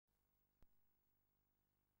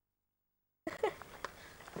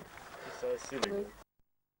silly.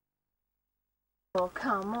 Oh,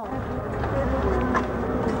 come on.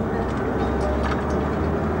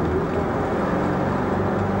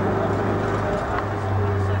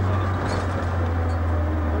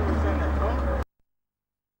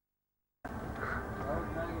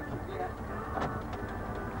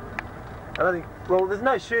 I don't think. Well, there's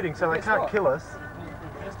no shooting, so they can't kill us.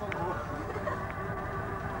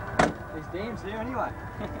 There's dams there anyway.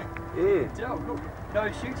 Yeah. Tell, look,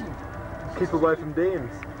 no shooting. Keep away from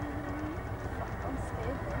dams. I'm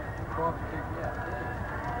scared there. Well, yeah.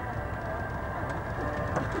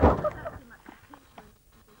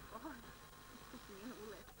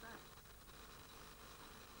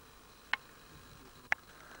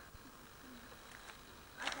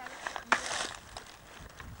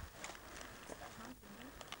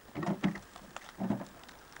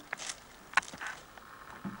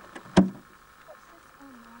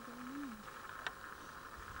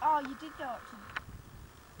 Oh, you did go up to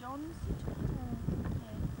Don's? Yeah.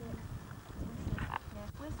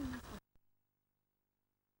 Where's the new one?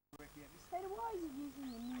 Peter, why are you using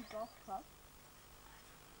the new golf club?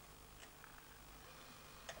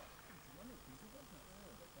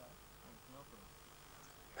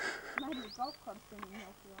 Maybe the golf club's been in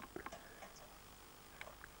Melfield.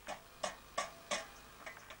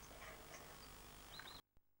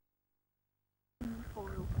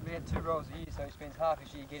 We had 2 rolls a year, so he spends half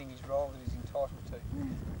his year getting his roll that he's entitled to.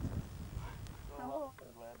 Oh.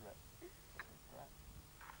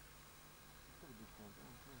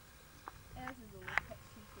 Ours is all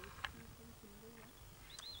protection piece.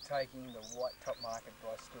 Taking the white top market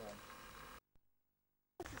by storm.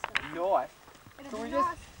 Knife?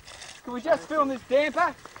 Can we just film this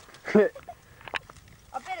damper? I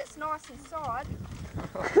bet it's nice inside.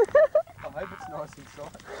 I hope it's nice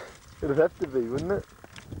inside. It'd have to be, wouldn't it?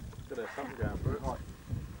 Could have something going for it.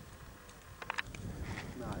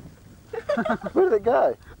 No. Where did it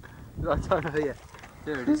go? It's over here.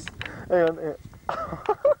 There it is. Hang on.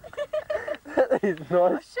 That is nice.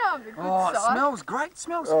 Show them the good Oh, it side. smells great. It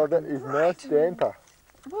smells Oh, that is nice damper.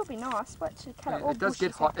 It will be nice. Wait till you cut it all It does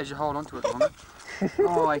get bushes hot as you hold on to it, doesn't it?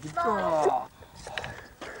 Oh, you can... Oh.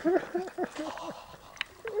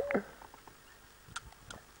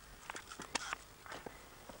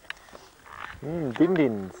 Din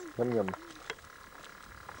dins. Yum yum.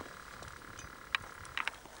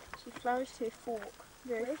 She flourished her fork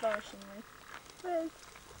very flourishingly. Where's...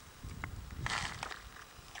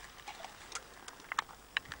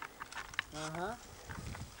 Uh-huh.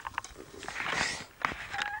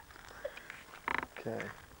 Okay.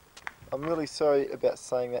 I'm really sorry about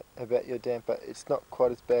saying that about your damper. It's not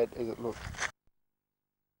quite as bad as it looks.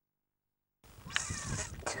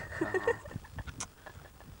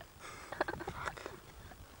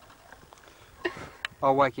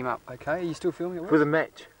 I'll wake him up, okay? Are you still filming it? With a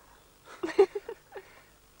match.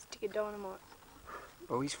 Stick of dynamite.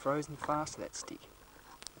 Oh, he's frozen fast, that stick.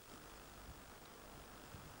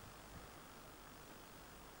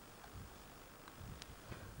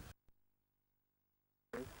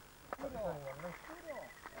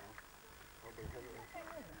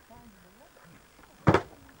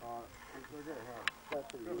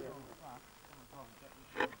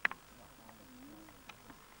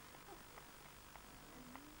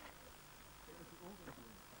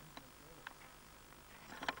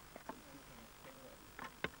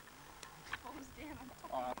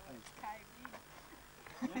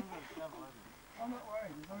 I'm not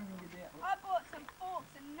worried, as long as we can get down. I bought some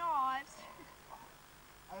forks and knives.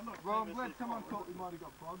 Well, I'm glad someone thought we might have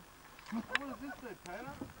got bogged. What does this do,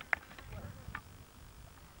 Peter?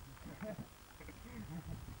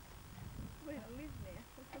 We're gonna live now.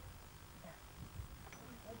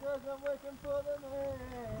 Because I'm working for the man.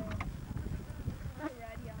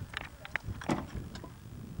 Radio.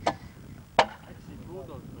 Actually,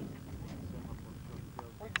 bulldogs make it sound like one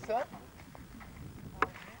shot. What's that?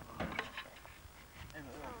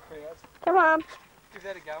 Come on, Give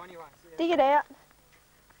that a go anyway. dig it out.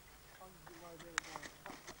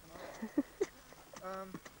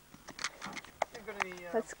 Got any,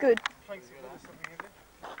 That's good. planks or something in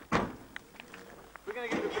there? We're going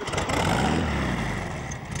to give it a bit of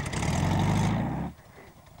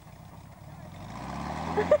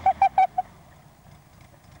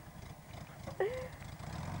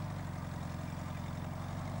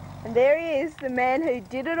And there he is, the man who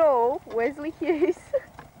did it all, Wesley Hughes.